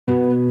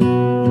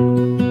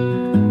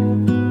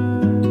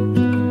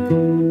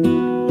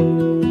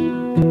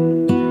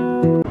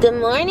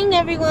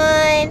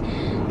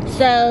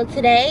So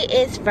today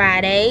is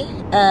Friday,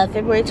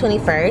 February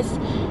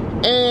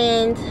 21st,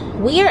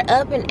 and we are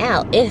up and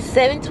out. It's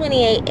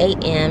 7:28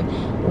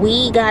 a.m.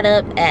 We got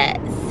up at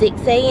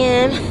 6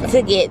 a.m.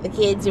 to get the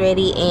kids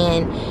ready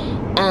and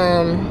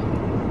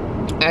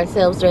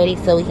ourselves ready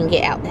so we can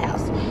get out the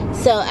house.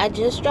 So I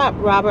just dropped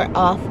Robert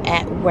off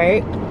at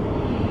work,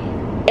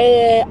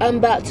 and I'm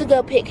about to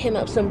go pick him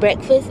up some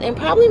breakfast and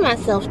probably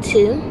myself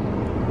too.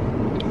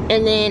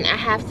 And then I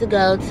have to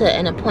go to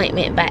an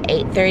appointment by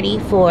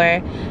 8:30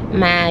 for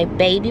my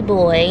baby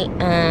boy.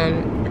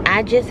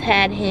 I just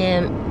had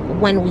him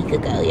 1 week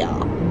ago,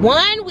 y'all.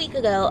 1 week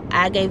ago,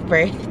 I gave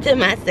birth to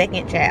my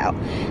second child.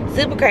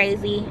 Super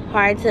crazy.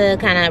 Hard to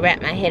kind of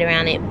wrap my head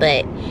around it.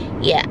 But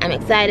yeah, I'm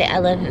excited. I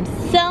love him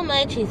so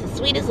much. He's the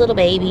sweetest little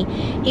baby.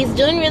 He's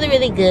doing really,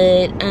 really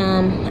good.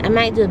 I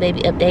might do a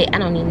baby update. I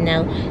don't even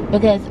know,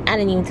 because I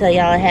didn't even tell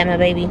y'all I had my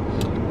baby.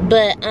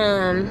 But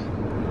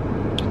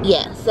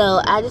yeah,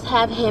 so I just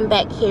have him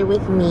back here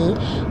with me.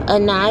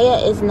 Anaya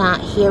is not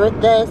here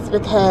with us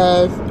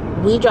because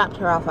we dropped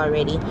her off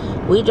already.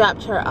 We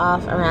dropped her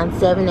off around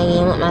 7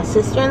 a.m. with my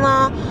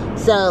sister-in-law.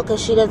 So,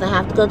 because she doesn't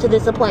have to go to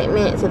this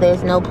appointment, so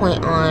there's no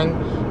point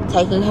on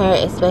taking her,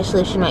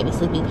 especially if she might be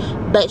sleepy.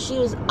 But she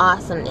was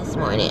awesome this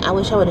morning. I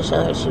wish I would have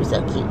showed her. She was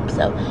so cute.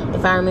 So,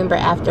 if I remember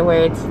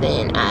afterwards,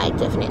 then I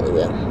definitely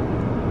will.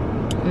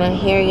 My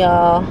hair,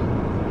 y'all,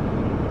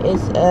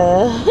 is,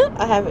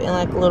 I have it in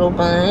like a little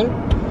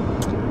bun.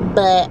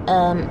 But,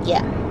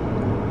 yeah.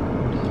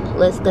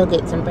 Let's go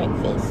get some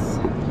breakfast.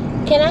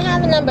 Can I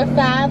have a number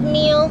 5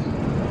 meal?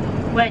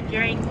 What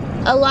drink?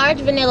 A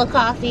large vanilla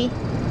coffee.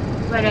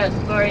 What else,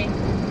 Corey?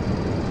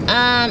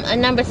 A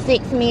number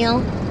 6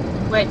 meal.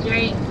 What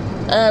drink?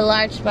 A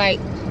large Sprite.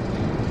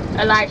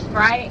 A large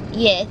Sprite?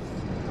 Yes.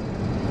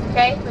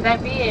 Okay, would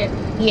that be it?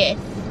 Yes.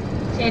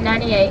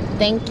 $10.98.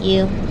 Thank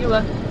you. You're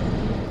welcome.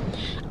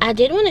 I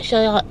did want to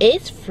show y'all,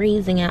 it's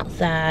freezing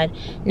outside.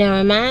 Now,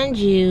 remind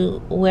you,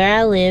 where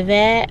I live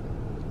at,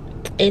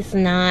 it's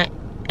not,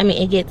 I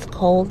mean, it gets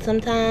cold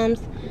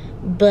sometimes,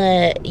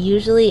 but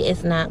usually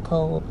it's not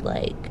cold,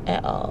 like,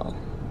 at all.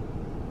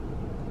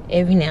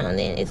 Every now and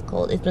then it's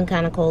cold. It's been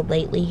kind of cold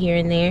lately here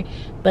and there,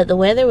 but the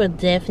weather will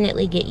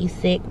definitely get you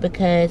sick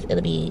because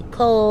it'll be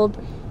cold,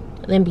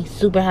 then be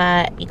super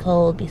hot, be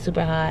cold, be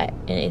super hot,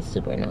 and it's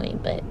super annoying.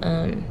 But,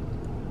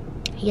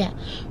 yeah,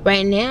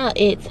 right now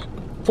it's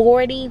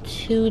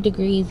 42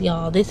 degrees,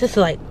 y'all. This is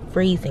like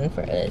freezing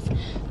for us.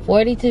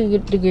 42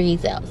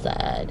 degrees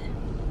outside,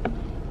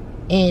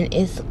 and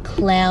it's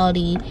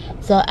cloudy.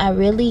 So I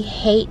really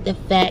hate the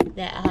fact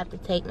that I have to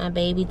take my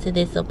baby to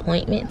this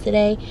appointment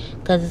today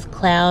because it's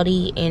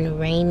cloudy and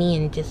rainy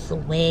and just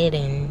wet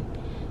and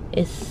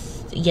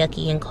it's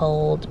yucky and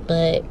cold.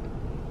 But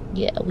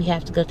yeah, we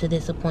have to go to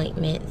this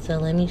appointment. So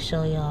let me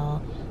show y'all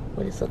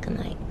what it's looking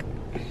like.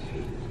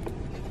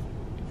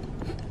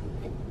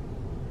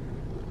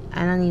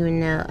 I don't even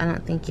know. I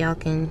don't think y'all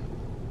can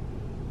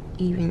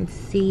even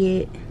see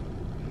it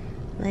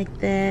like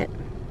that.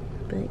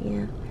 But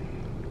yeah,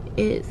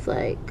 it's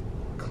like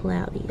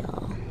cloudy,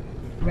 y'all.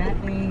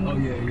 Wrapping. Oh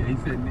yeah, he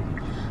said me.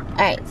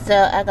 Alright,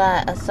 so I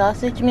got a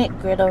sausage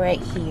McGriddle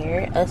right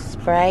here, a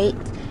Sprite,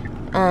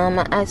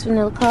 my iced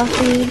vanilla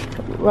coffee,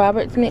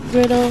 Robert's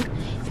McGriddle,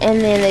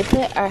 and then they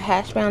put our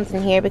hash browns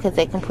in here because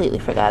they completely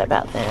forgot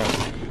about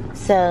them.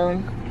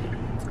 So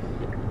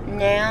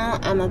now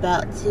I'm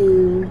about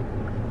to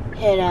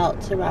head out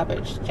to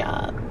Robert's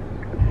job.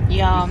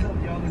 Y'all,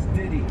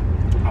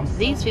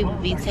 these people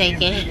be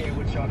taking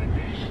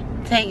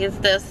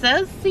stuff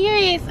so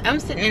serious. I'm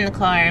sitting in the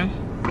car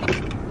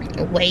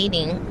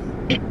waiting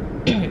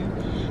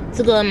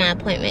to go to my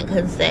appointment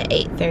because it's at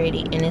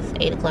 8:30 and it's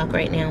 8 o'clock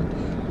right now.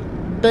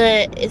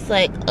 But it's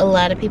like a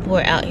lot of people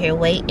are out here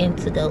waiting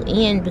to go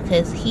in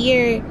because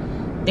here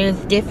there's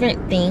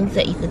different things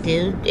that you could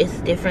do. It's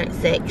different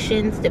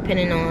sections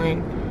depending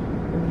on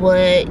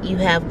what you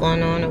have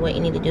going on or what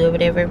you need to do or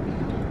whatever.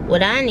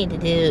 What I need to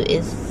do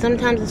is,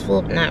 sometimes it's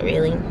full, but not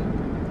really.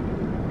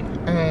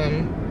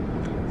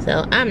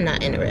 So I'm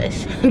not in a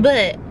rush.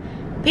 But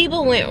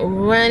people went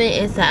running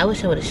inside. I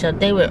wish I would have showed.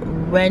 They were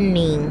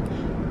running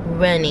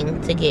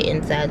to get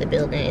inside the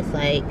building. It's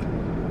like,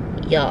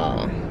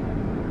 y'all,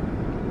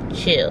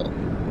 chill.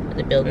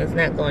 The building's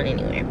not going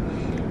anywhere.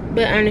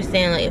 But I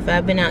understand, like, if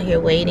I've been out here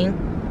waiting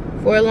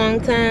for a long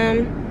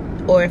time,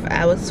 or if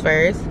I was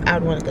first, I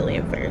would want to go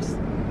in first.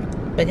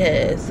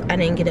 Because I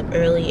didn't get up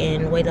early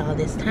and wait all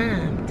this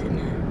time to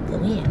not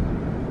go in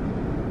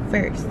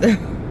first.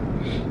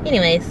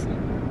 Anyways,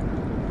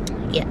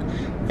 yeah,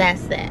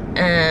 that's that.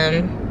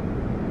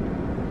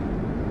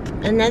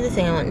 Another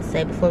thing I wanted to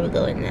say before we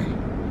go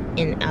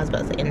I was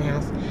about to say in the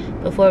house,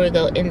 before we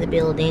go in the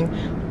building,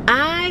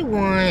 I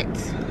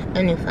want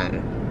a new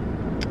phone.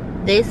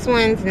 This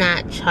one's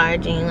not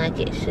charging like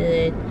it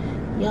should.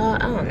 Y'all, I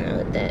don't know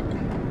what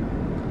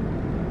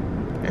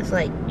that's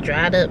like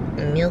dried up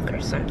milk or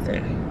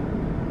something.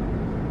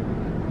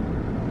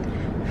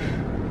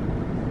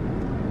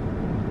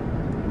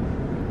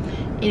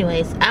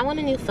 Anyways, I want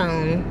a new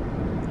phone.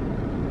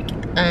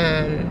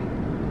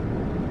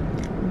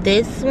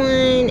 This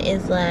one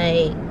is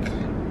like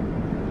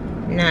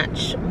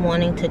not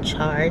wanting to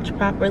charge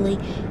properly,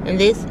 and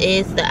this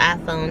is the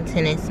iPhone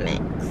XS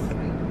Max.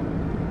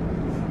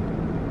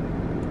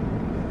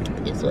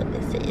 Is what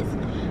this is.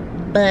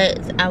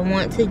 But I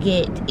want to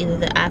get either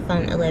the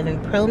iPhone 11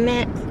 Pro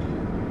Max,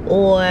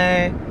 or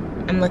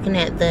I'm looking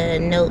at the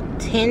Note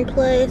 10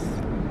 Plus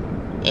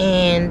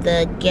and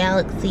the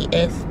Galaxy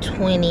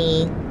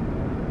S20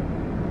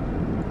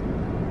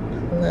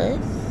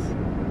 Plus.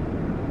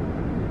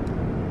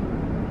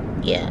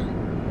 Yeah.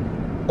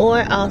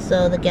 Or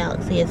also the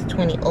Galaxy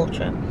S20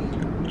 Ultra,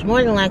 which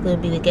more than likely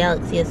would be the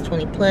Galaxy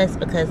S20 Plus,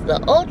 because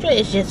the Ultra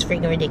is just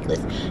freaking ridiculous.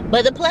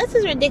 But the Plus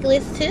is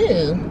ridiculous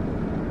too.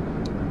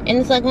 And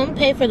it's like, when I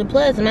pay for the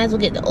Plus, I might as well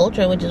get the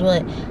Ultra, which is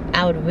what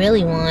I would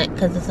really want,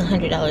 because it's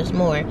 $100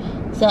 more.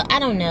 So I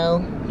don't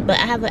know, but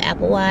I have an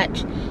Apple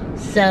Watch,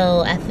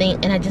 so I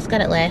think, and I just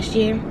got it last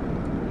year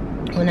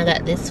when I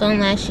got this phone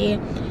last year.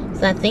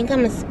 So I think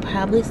I'm gonna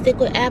probably stick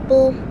with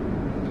Apple,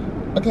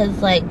 because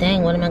it's like,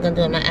 dang, what am I gonna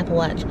do with my Apple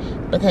Watch?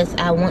 Because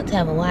I want to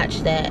have a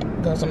watch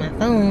that goes on my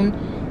phone.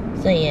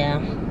 So yeah.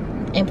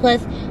 And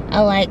plus,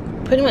 I like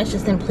pretty much the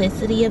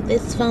simplicity of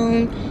this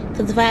phone,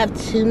 because if I have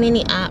too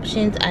many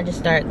options, I just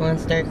start going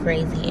stir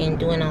crazy and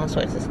doing all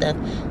sorts of stuff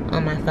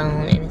on my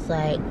phone, and it's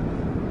like,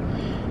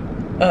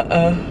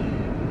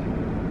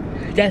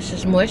 that's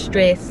just more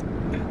stress.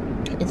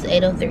 It's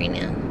 8:03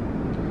 now.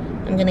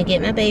 I'm gonna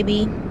get my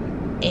baby,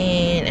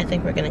 and I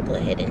think we're gonna go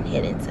ahead and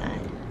head inside.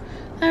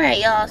 Alright,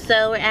 y'all,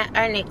 so we're at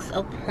our next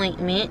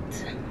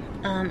appointment.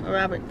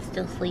 Robert's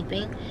still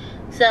sleeping.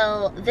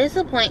 So this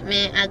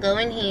appointment, I go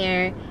in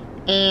here,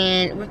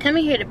 and we're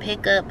coming here to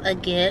pick up a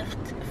gift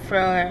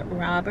for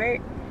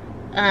Robert.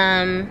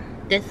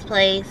 This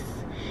place,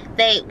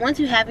 once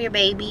you have your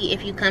baby,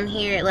 if you come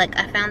here, like,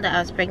 I found out I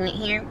was pregnant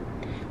here.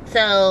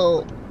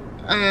 So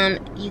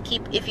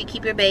if you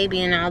keep your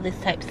baby and all this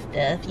type of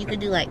stuff, you can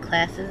do like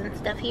classes and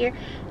stuff here.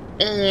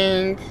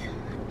 And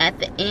at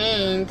the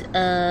end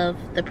of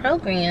the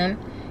program,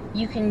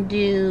 you can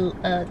do,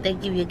 they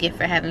give you a gift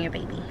for having your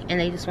baby, and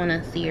they just want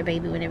to see your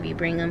baby whenever you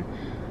bring them.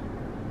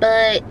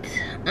 But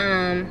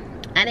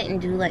I didn't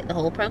do like the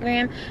whole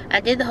program.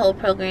 I did the whole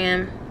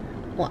program,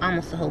 well,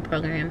 almost the whole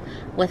program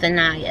with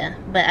Anaya,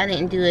 but I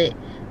didn't do it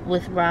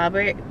with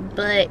Robert.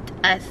 But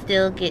I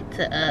still get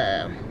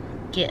to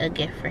get a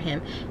gift for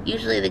him.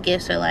 Usually the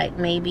gifts are like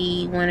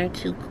maybe 1 or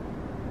 2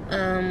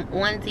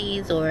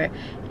 onesies or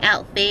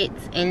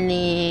outfits, and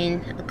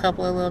then a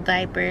couple of little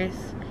diapers,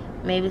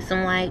 maybe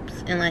some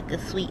wipes, and like a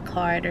sweet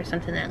card or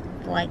something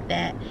like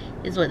that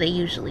is what they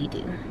usually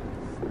do.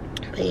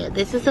 But yeah,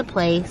 this is a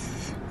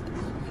place.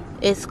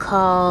 It's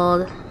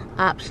called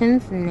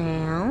Options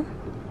Now.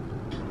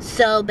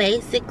 So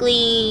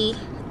basically,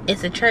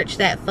 it's a church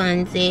that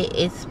funds it.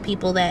 It's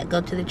people that go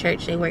to the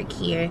church, they work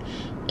here,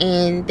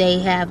 and they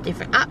have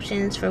different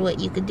options for what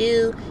you could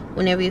do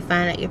whenever you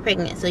find out you're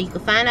pregnant. So you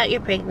can find out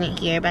you're pregnant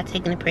here by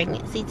taking a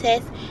pregnancy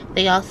test.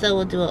 They also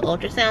will do an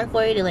ultrasound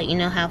for you to let you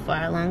know how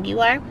far along you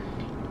are.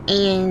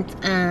 And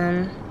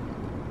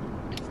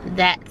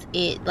that's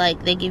it.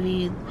 Like, they give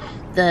you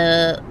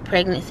the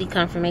pregnancy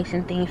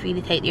confirmation thing for you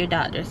to take to your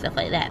doctor, stuff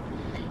like that.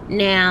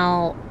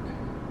 Now,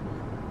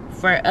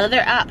 for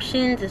other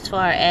options, as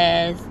far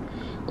as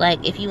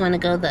like if you want to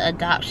go the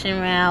adoption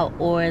route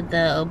or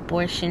the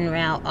abortion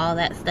route, all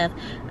that stuff,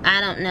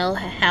 I don't know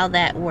how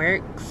that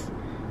works.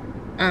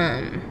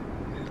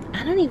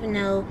 I don't even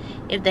know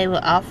if they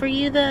will offer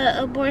you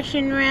the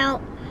abortion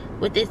route,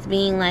 with this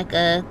being like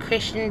a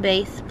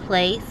Christian-based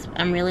place.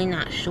 I'm really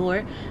not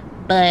sure,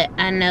 but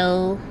I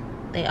know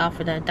they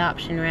offer the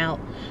adoption route,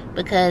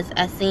 because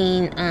I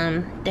seen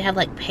they have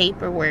like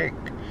paperwork,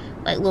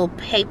 like little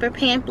paper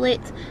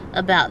pamphlets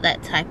about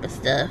that type of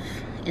stuff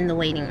in the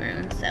waiting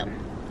room. So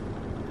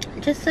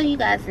just so you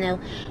guys know,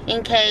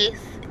 in case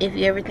if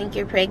you ever think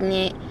you're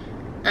pregnant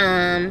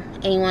and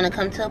you want to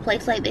come to a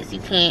place like this, you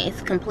can.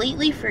 It's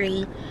completely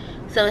free,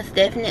 so it's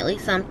definitely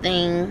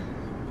something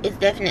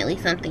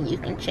you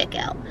can check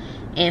out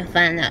and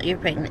find out you're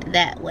pregnant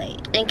that way.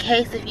 In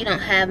case if you don't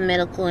have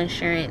medical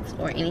insurance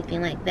or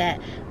anything like that,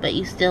 but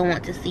you still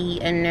want to see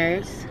a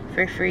nurse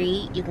for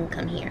free, you can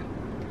come here.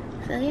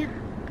 So yeah,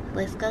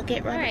 let's go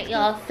get Robert. Alright,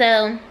 y'all,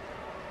 so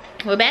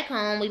we're back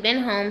home. We've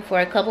been home for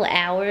a couple of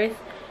hours.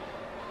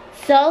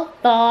 So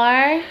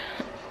far,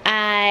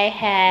 I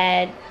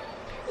had,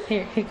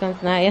 here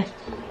comes Naya.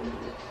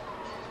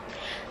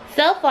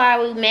 So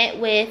far, we met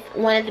with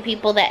one of the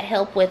people that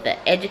help with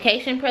the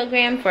education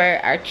program for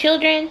our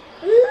children.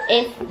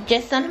 It's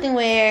just something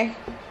where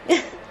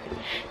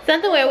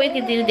we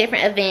could do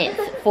different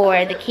events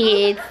for the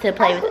kids to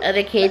play with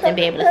other kids and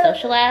be able to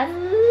socialize.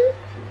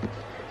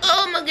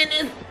 Oh my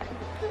goodness.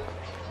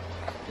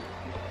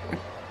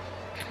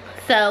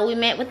 So we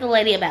met with the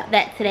lady about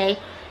that today.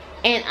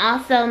 And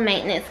also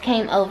maintenance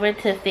came over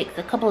to fix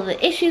a couple of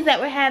the issues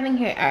that we're having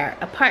here at our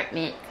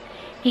apartment.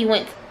 He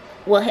went,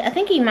 well, I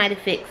think he might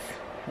have fixed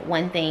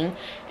one thing,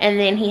 and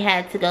then he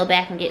had to go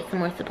back and get some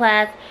more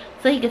supplies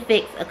so he could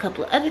fix a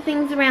couple of other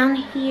things around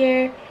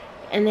here.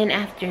 And then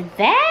after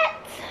that,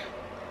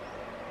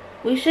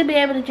 we should be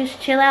able to just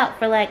chill out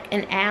for like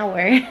an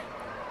hour.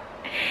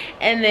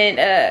 And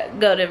then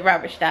go to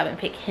Robert's job and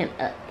pick him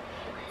up.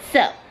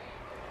 So,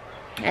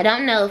 I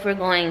don't know if we're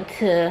going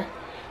to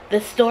the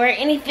store or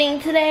anything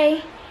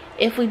today.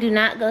 If we do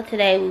not go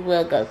today, we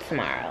will go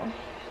tomorrow.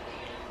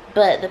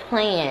 But the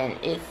plan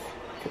is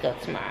to go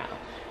tomorrow.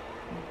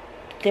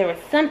 There was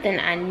something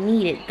I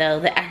needed though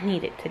that I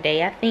needed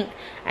today.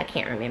 I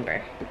can't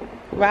remember.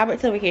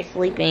 Robert's over here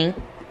sleeping.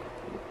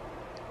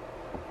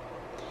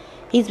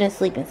 He's been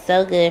sleeping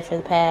so good for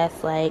the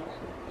past like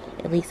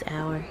at least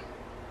hour.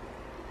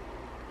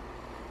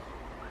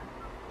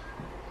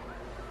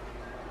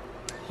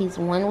 He's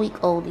 1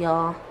 week old,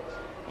 y'all.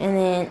 And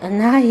then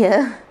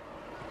Anaya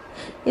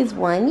is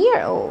 1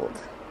 year old.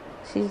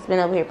 She's been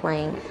over here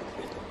playing.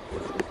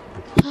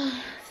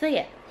 So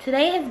yeah,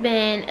 today has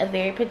been a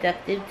very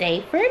productive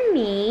day for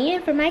me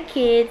and for my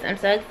kids. I'm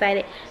so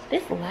excited.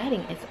 This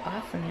lighting is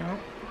awesome, y'all.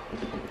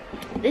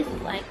 This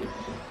is like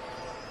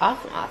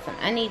awesome.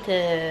 I don't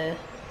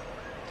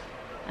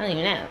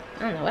even know. I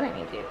don't know what I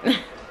need to do.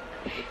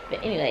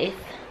 But anyways,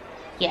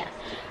 yeah.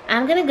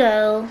 I'm gonna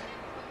go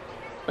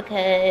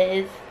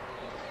because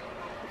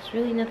there's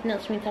really nothing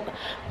else for me to talk about.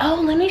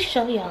 Oh, let me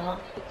show y'all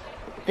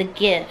the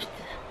gift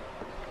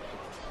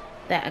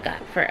that I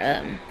got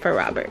for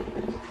Robert.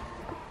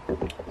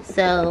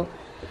 So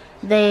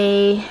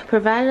they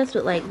provided us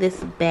with like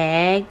this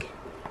bag.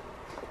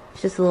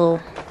 It's just a little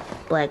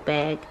black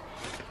bag.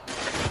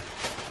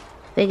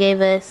 They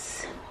gave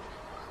us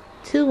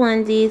 2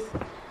 onesies,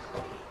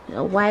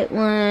 a white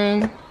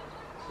one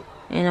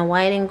and a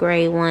white and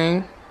gray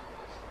one.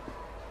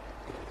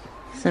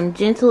 Some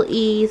Gentle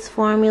Ease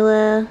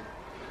formula,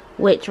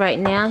 which right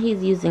now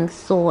he's using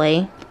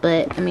soy,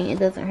 but I mean it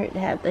doesn't hurt to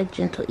have a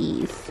Gentle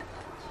Ease.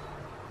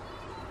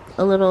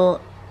 A little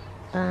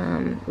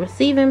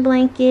receiving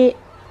blanket,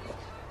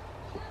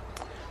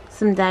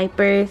 some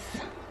diapers,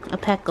 a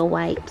pack of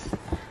wipes,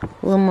 a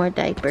little more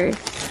diapers.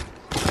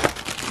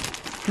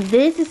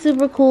 This is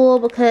super cool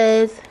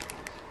because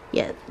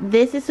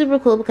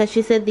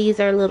she said these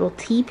are little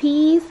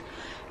teepees,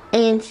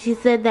 and she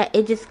said that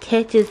it just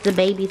catches the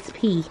baby's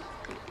pee.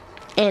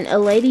 And a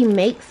lady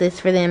makes this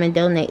for them and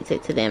donates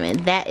it to them, and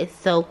that is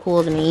so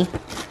cool to me.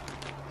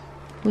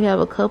 We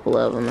have a couple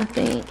of them, I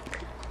think.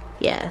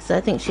 Yeah, so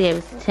I think she gave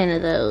us 10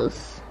 of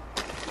those.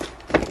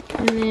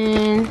 And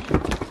then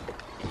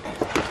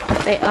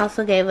they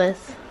also gave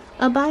us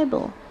a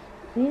Bible.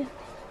 Yeah.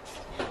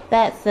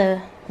 That's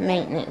the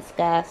maintenance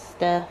guy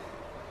stuff.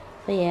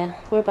 But yeah,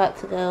 we're about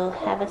to go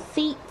have a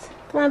seat.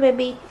 Come on,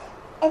 baby.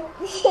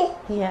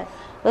 Yeah,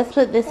 let's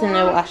put this in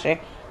the washer.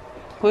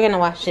 We're gonna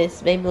wash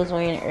this. Baby was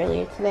wearing it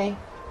earlier today.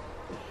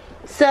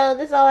 So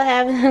this is all I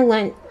have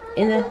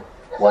in the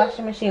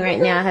washing machine right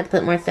now. I have to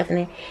put more stuff in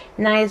there.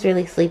 Naya's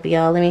really sleepy,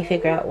 y'all. Let me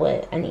figure out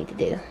what I need to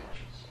do.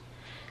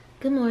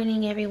 Good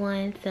morning,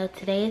 everyone. So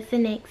today is the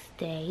next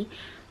day.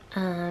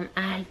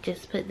 I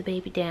just put the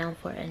baby down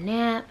for a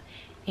nap,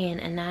 and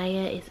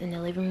Anaya is in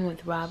the living room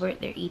with Robert.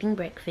 They're eating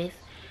breakfast.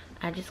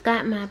 I just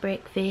got my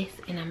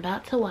breakfast, and I'm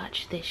about to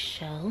watch this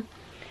show.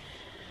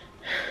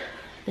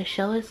 The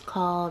show is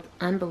called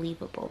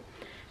Unbelievable.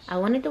 I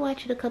wanted to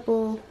watch it a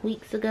couple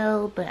weeks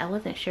ago, but I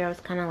wasn't sure. I was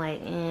kind of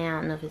like, I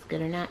don't know if it's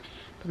good or not.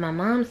 But my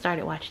mom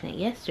started watching it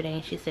yesterday,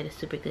 and she said it's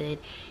super good.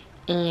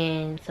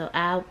 And so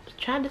I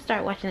tried to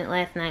start watching it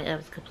last night. It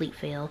was a complete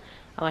fail.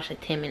 I watched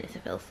like 10 minutes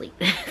and fell asleep.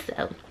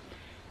 So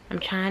I'm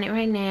trying it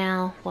right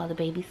now while the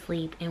baby's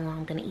asleep and while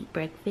I'm gonna eat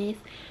breakfast.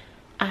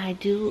 I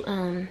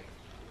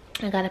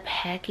got a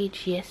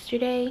package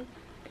yesterday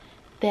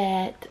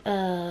that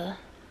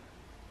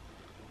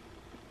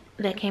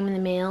came in the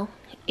mail.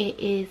 It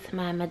is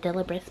my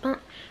Medela breast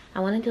pump. I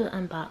want to do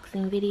an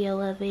unboxing video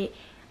of it.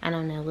 I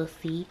don't know, we'll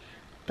see.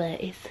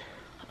 But it's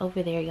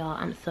over there, y'all.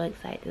 I'm so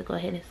excited to go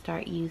ahead and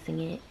start using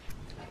it.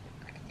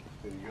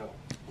 There you go.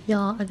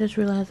 Y'all, I just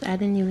realized I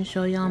didn't even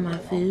show y'all my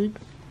food.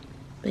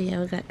 But yeah,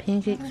 we got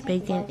pancakes,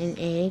 bacon, and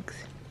eggs.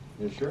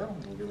 You sure?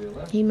 We'll give you a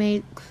left. He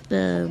makes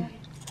the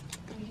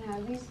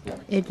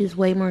edges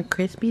way more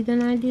crispy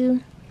than I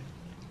do.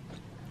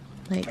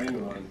 Like,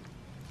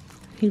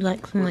 he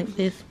likes them like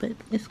this, but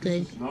it's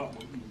good.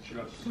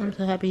 I'm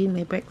so happy he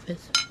made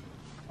breakfast.